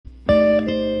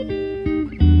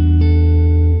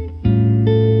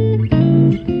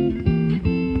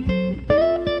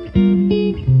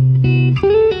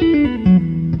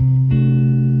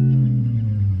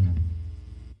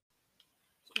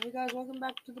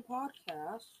the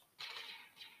podcast.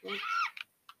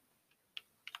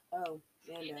 Oh,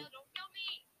 Mando. No, don't kill me.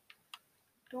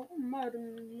 Don't murder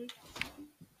me.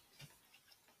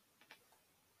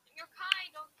 You're kind.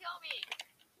 Don't kill me.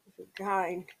 If you're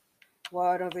kind. Well,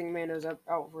 I don't think Mando's out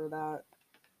for that.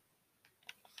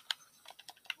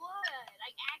 What?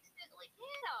 I accidentally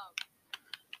hit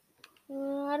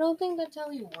him. I don't think that's how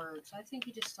he works. I think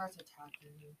he just starts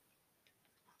attacking you.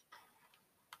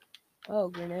 Oh,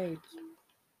 grenades.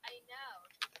 I know.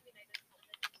 I mean, I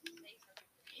didn't say something.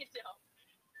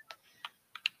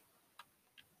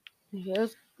 Yeah,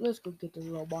 let's go get the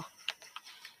robot.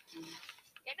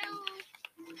 Hello.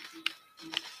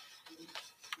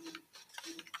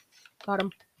 Got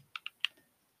him.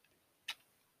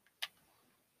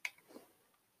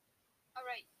 All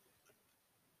right.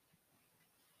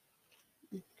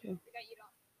 Okay. I got you.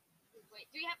 Don't. Wait.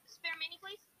 Do you have a spare mini,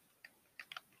 please?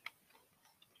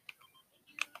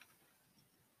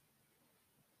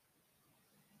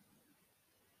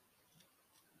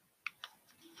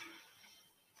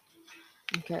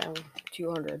 Okay,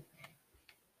 200.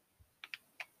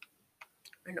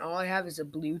 And all I have is a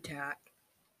blue tack.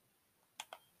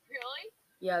 Really?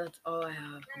 Yeah, that's all I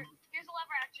have. Here's a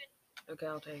lever action. Okay,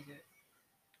 I'll take it.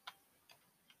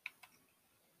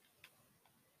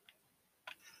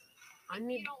 You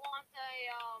don't want the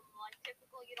like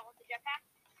typical. You don't want the jetpack.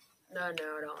 No, I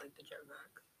don't like the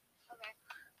jetpack. Okay.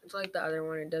 It's like the other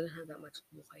one. It doesn't have that much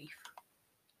life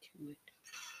to it.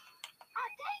 Oh,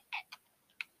 dang it!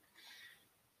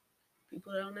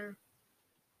 People down there?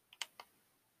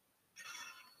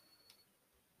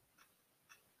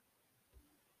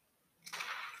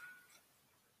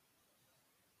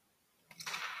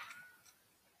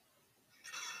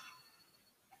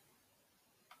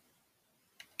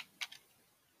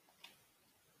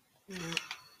 Yeah.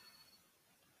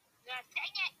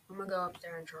 Dang it! I'm gonna go up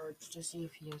there and charge to see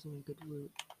if he has any good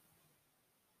loot.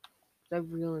 I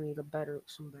really need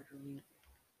some better loot.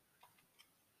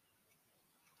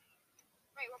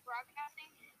 Wait, we're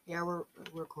broadcasting? Yeah, we're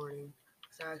recording.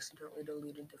 Because I accidentally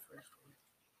deleted the first one.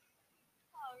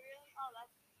 Oh, really? Oh,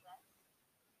 that's that.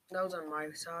 That was on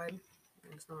my side.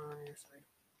 It's not on your side.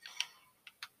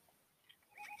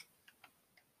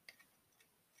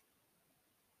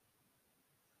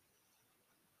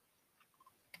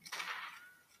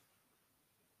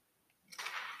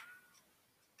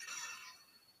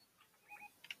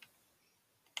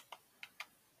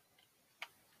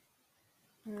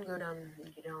 I'm gonna go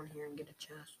get down here and get a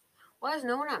chest. Why is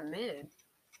no one at mid?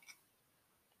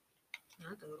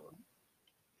 That's a little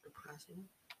depressing.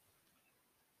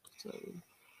 So,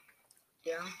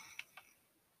 yeah.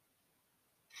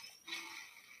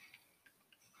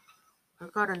 I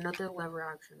got another lever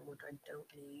action, which I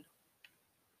don't need.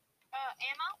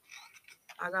 Ammo?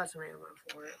 I got some ammo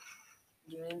for it.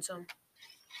 Do you need some?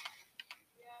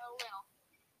 Yeah,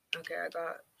 well. Okay, I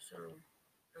got some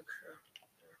extra.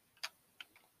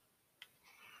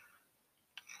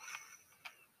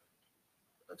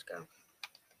 Let's go.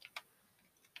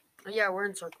 Oh, yeah, we're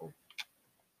in circle.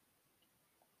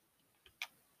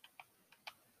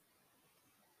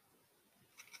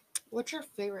 What's your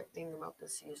favorite thing about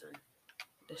this season?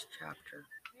 This chapter?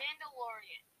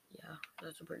 Mandalorian. Yeah,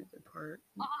 that's a pretty good part.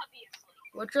 Obviously.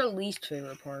 What's your least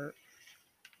favorite part?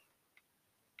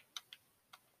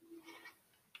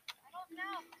 I don't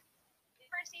know. The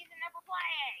first season never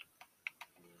playing.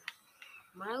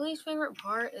 My least favorite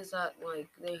part is that, like,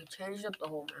 they changed up the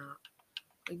whole map.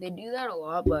 Like, they do that a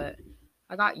lot, but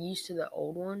I got used to the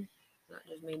old one. That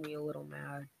just made me a little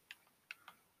mad.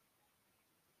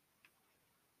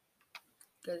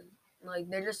 Because, like,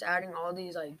 they're just adding all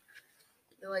these, like,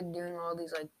 they're, like, doing all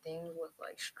these, like, things with,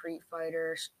 like, Street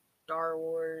Fighter, Star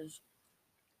Wars,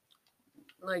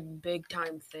 like,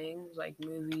 big-time things, like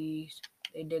movies.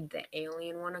 They did the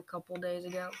Alien one a couple days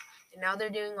ago. And now they're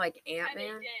doing, like,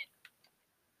 Ant-Man.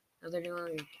 Now they're doing,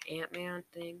 like, Ant-Man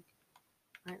thing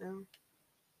right now.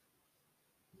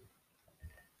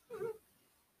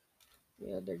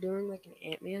 Yeah, they're doing, like, an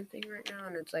Ant-Man thing right now,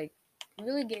 and it's, like,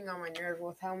 really getting on my nerves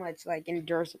with how much, like,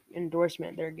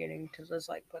 endorsement they're getting to just,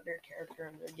 like, put their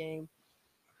character in their game.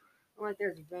 Like,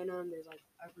 there's Venom, there's, like,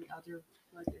 every other,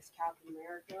 like, there's Captain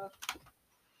America.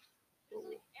 There's,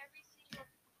 like, every single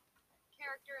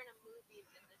character in a movie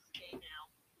is in this game now.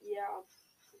 Yeah.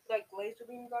 Like,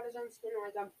 Laserbeam got his own skin,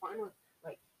 like, I'm fine with,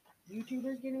 like,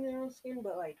 YouTubers getting their own skin,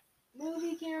 but, like,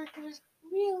 movie characters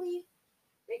really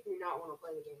make me not want to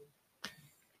play the game.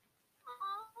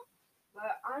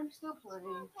 But I'm still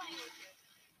playing.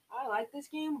 I like this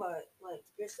game, but, like,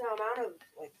 just the amount of,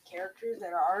 like, characters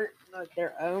that aren't, like,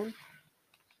 their own,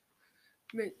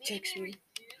 it takes me. Use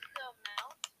the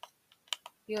amount?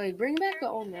 Yeah, like bring back the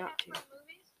old Characters they map have too.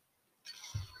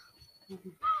 from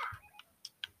movies.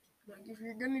 Like if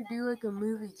you're gonna do like a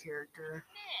movie character,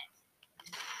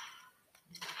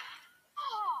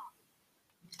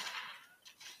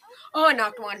 oh, I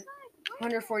knocked one.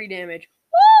 140 damage.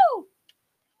 Woo!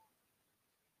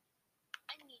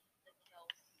 I need the kill.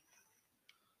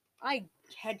 I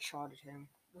headshotted him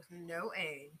with no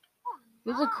aim. Oh,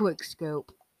 With a quick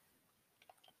scope.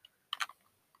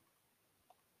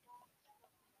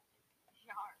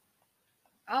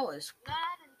 I was. Not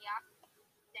in the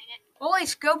dang it. Oh, I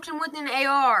scoped him with an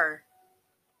AR.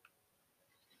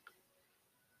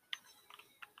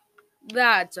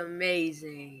 That's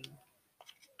amazing.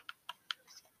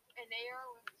 An AR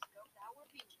with a scope, that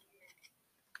would be weird.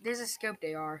 There's a scoped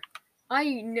AR.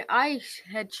 I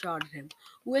headshotted him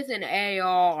with an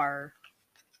AR.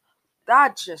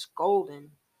 That's just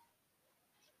golden.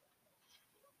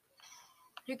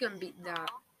 You can beat that. I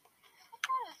thought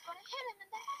I was gonna hit him in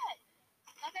the head.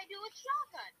 Like I do with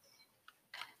shotguns.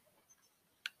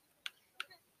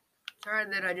 Sorry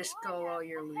that I just stole all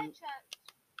your loot. Headshot.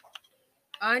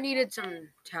 I needed some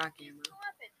tack ammo.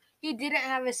 Weapon. He didn't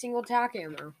have a single tack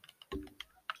ammo. I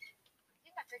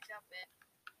think I picked up it.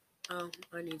 Oh,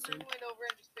 I need some. I went over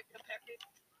and just picked up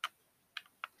everything.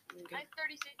 Okay. Nice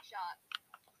 36 shot.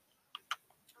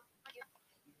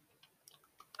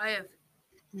 I have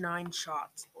 9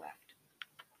 shots left.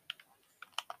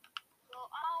 So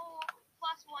I'll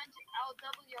I'll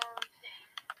double your thing.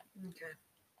 Okay.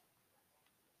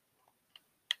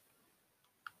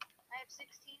 I have 16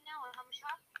 now, and how much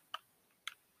shot?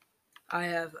 I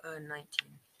have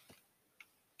 19.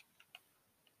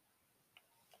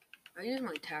 I use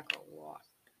my tack a lot.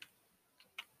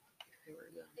 Here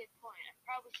we go. Good point. I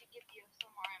probably should give you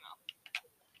some more ammo.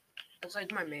 That's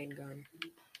like my main gun.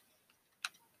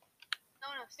 No,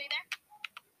 stay there.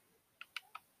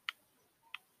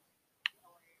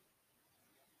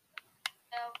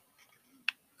 Oh,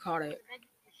 Caught it. It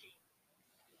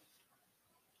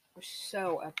was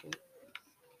so epic.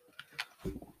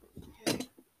 Okay.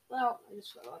 Well, I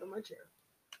just fell out of my chair.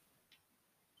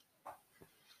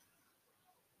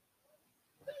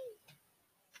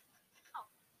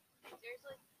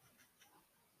 seriously?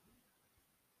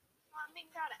 I'm being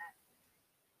shot at.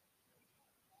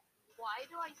 Why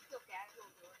do I still casual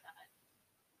doing that?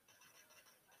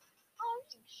 Oh, I'm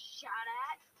being shot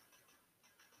at.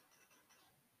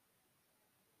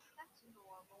 That's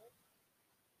normal.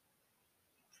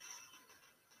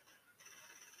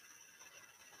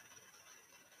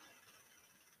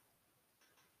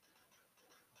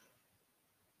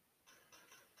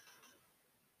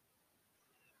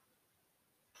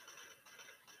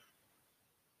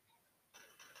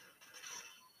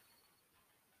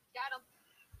 Got him.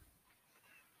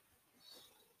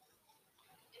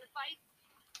 In a fight.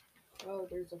 Oh,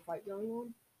 there's a fight going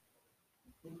on?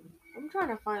 I'm trying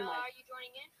to find my... Are you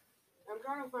joining in? I'm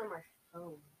trying to find my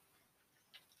phone.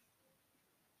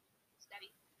 Stabby.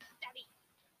 Stabby.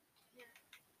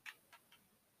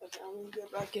 Okay, I'm gonna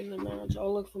get back in the match.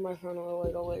 I'll look for my phone a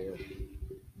little later.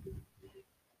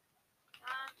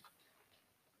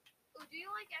 Oh, do you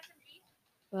like SMGs?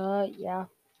 Yeah.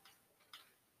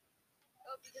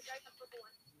 Oh, because I have purple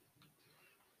one.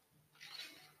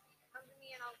 Come to me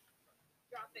and I'll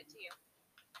drop it to you.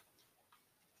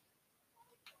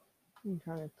 I'm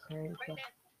trying to crank. Right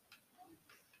there.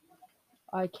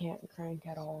 I can't crank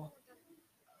at all.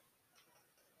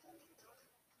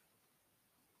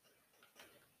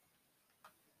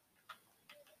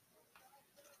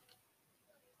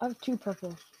 I have 2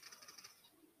 purples.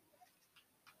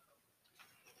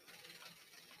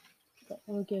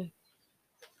 Okay.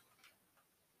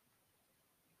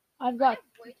 I've I got... have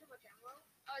way too much ammo.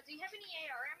 Do you have any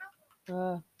AR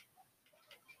ammo?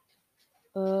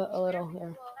 A little here.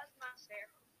 Well, that's not fair.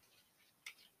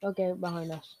 Okay,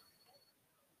 behind us.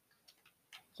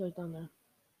 It's right down there.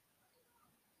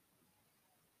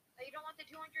 You don't want the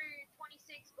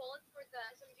 226 bullets for the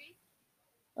SMG?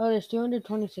 Oh, there's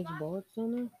 226 bullets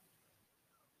down there?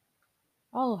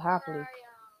 I'll happily.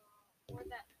 Or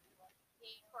that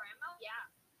need for ammo? Yeah.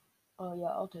 Oh,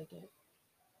 yeah, I'll take it.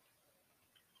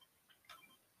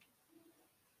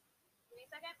 Give me a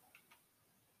second.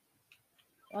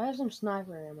 I have some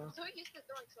sniper ammo. So used to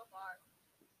throwing so far.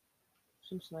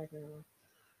 Some sniper ammo.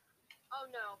 Oh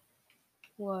no.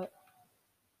 What?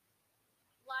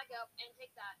 Flag up and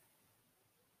take that.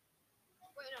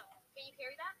 Wait, no. Can you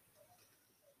carry that?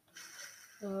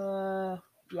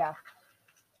 Yeah.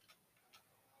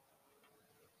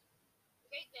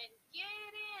 Okay, then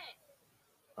get in.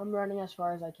 I'm running as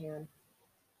far as I can.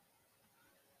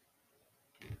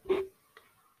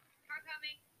 Car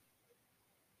coming.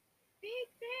 Big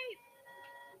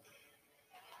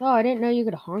Oh, I didn't know you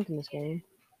could honk in this game.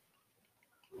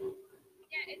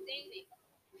 Yeah, it's aiming.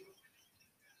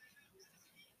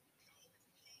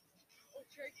 Oh,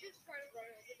 should I just try to run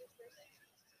over this person?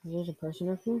 There's a person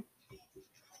up here.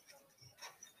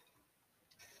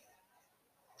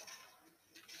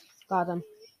 Got them.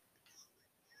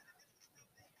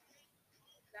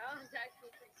 That was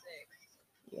actually pretty sick.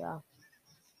 Yeah.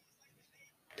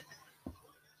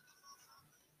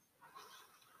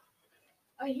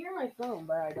 I hear my phone,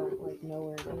 but I don't like know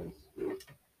where it is.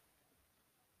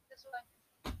 This one.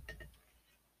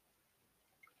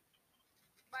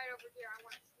 Right over here. I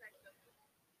want to snipe them.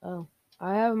 Oh,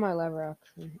 I have my lever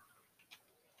action.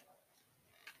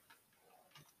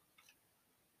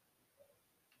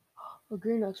 A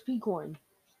green XP coin.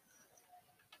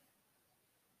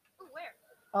 Ooh, where?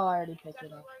 Oh, I already picked it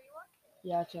Exactly up. where you are?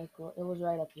 Yeah, it's like it was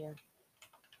right up here,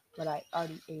 but I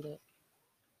already ate it.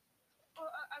 Oh,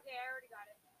 okay, I already got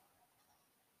it.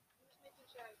 I'm just making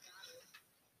sure I got it.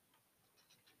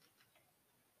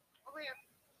 Over here.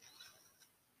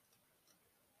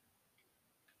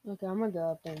 Okay, I'm gonna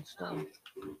go up there and storm.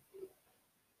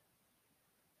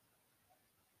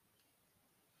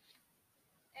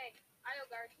 Hey, IO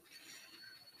guard.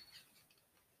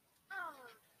 Oh,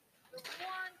 the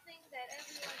one thing that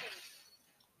everyone hates.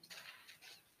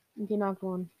 You can knock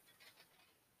one.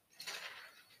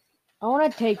 I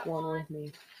want to take Got one one. with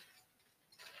me.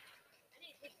 I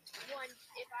need to take one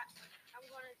if I'm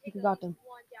gonna take You at got least them.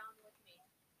 one down with me.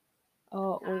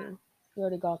 Oh, wait, we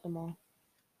already got them all.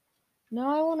 No,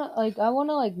 I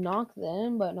wanna like knock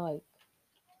them, but like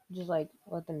just like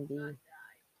let them be. Not die.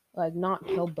 Like not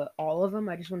kill, but all of them.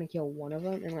 I just want to kill one of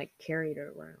them and like carry it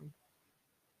around.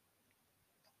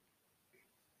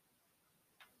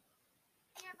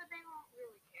 Yeah, but they won't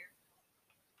really care.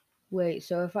 Wait,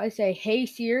 so if I say, "Hey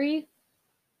Siri,"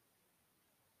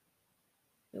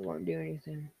 it won't do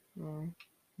anything. Oh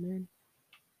man,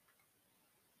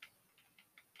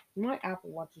 my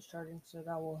Apple Watch is charging, so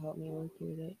that will help me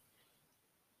locate it.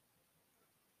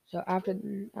 So after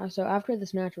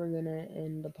this match, we're gonna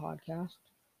end the podcast.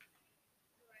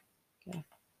 Okay.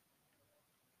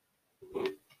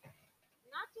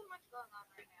 Not too much going on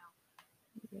right now.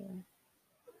 Yeah.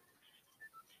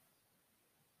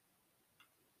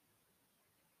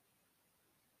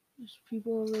 There's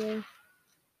people over there.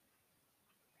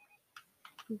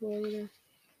 People over there.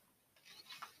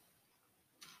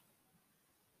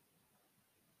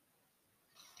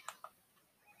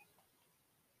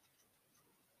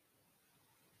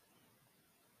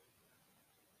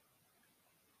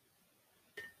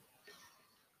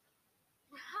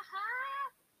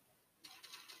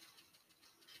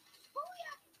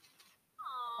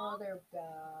 Oh, they're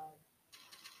bad.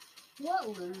 What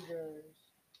losers?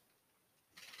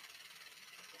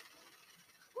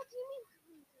 What do you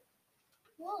mean?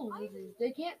 What losers?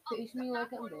 They can't face me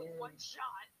like I'm one there. with one shot.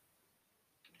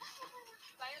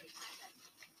 I already said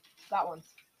that. Got one.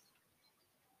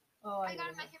 Oh, I I got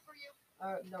a got medkit for you.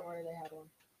 Don't worry, they had one.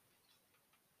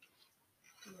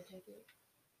 I'm gonna take it.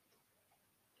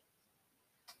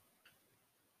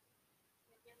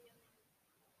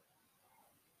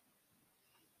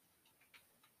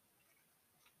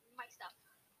 My stuff.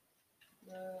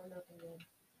 No, nothing good.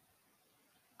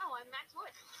 Oh, I'm Max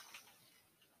Wood.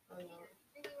 Oh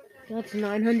no. That's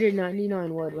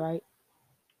 999 wood, right?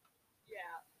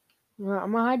 Yeah.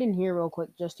 I'm gonna hide in here real quick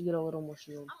just to get a little more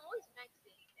shield. I'm always max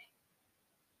anything.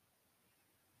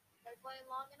 If I play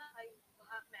long enough, I will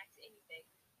have max anything.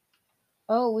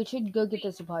 Oh, we should go get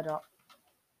the supply drop.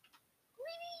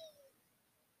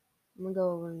 I'm gonna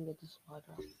go over and get the supply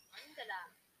drop.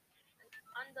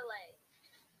 Undelay.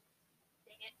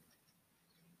 Dang it.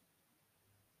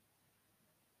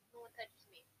 No one touches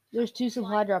me. There's two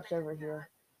supply drops over here.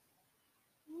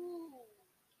 Ooh.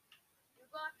 You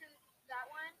go after that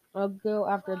one? I'll go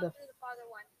after Go the. after the farther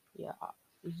one. Yeah,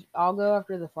 I'll go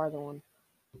after the farther one.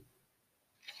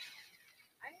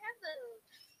 I have the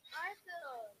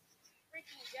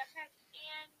freaking jetpack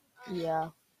and Yeah,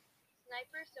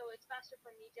 sniper, so it's faster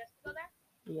for me just to go there.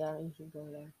 yeah, you should go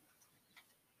there.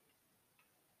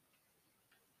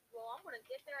 Well, I'm gonna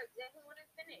get there exactly when it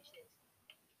finishes.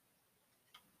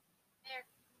 There.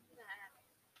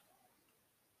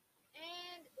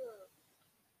 And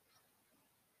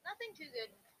nothing too good.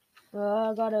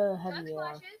 I got a Chug heavy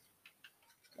AR. splashes.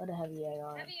 Got a heavy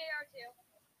AR. Heavy AR too.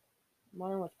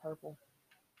 Mine was purple.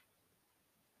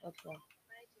 That's why.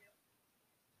 Mine too.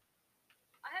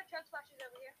 I have chug splashes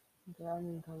over here. Okay, I'm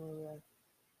gonna come over there.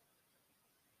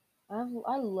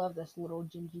 I love this little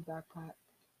Gingy backpack.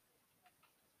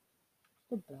 It's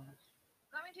the best.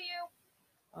 Coming to you.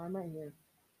 I'm right here.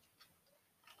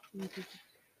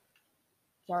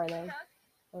 Sorry, that Doug,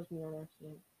 was me on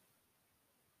accident.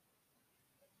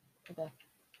 Okay.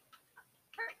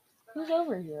 hurt. Who's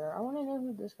over here? I want to know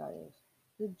who this guy is.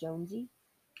 Is it Jonesy?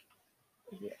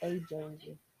 Is it A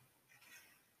Jonesy?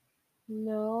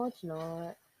 No, it's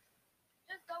not.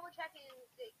 Just double checking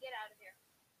and get out of here.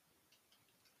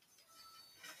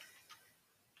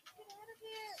 Get out of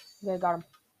here. Okay, got him.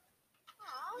 Oh,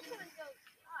 I was gonna go.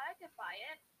 Oh, I could buy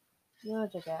it. No,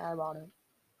 it's okay. I bought it.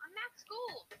 I'm max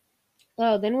gold.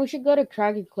 Oh, then we should go to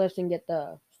Craggy Cliffs and get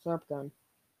the slurp gun.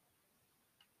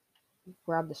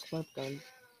 Grab the slurp gun.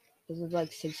 This is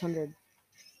like 600.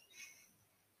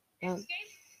 Next game,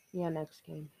 Yeah, next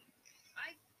game.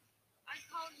 I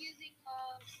call using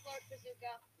Slurp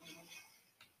Bazooka.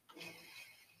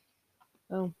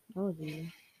 Oh, that was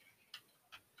easy.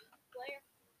 Player.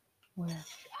 Where? I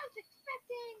was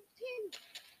expecting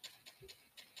two.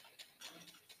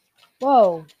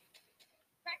 Whoa!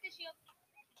 Practice shield.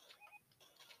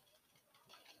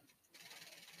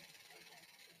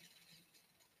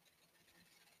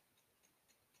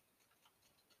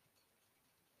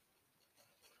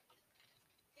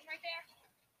 He's right there.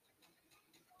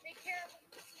 Take care of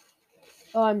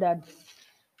him. Oh, I'm dead.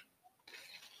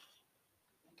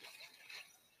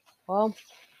 Well,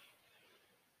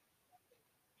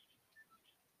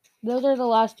 those are the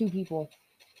last two people.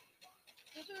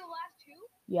 Those are the last two?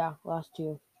 Yeah, last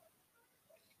two.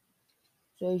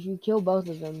 So if you kill both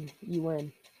of them, you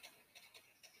win.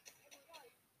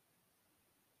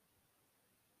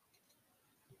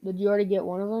 Did you already get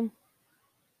one of them?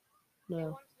 Yeah, No.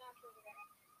 one's not over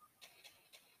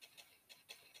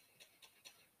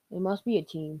there. It must be a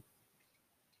team.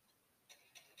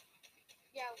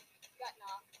 Yeah, got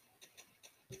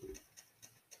knocked.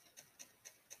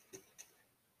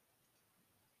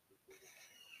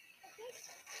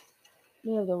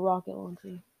 They have the rocket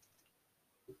launcher.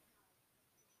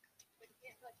 But you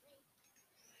can't touch me.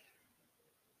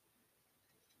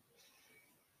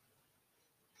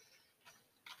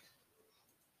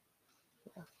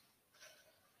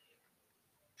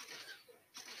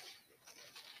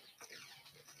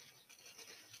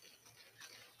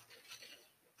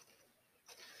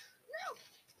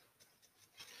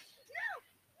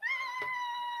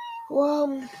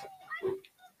 Well,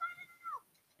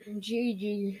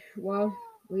 GG. Well,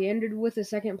 we ended with a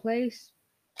second place.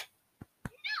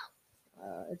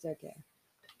 It's okay.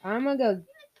 I'm gonna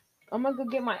go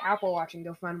get my Apple Watch and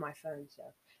go find my phone. So,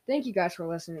 thank you guys for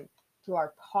listening to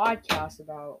our podcast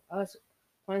about us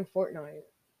playing Fortnite.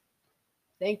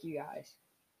 Thank you guys.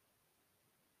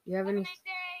 You have Have a any? nice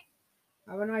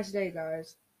day. Have a nice day,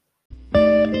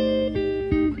 guys.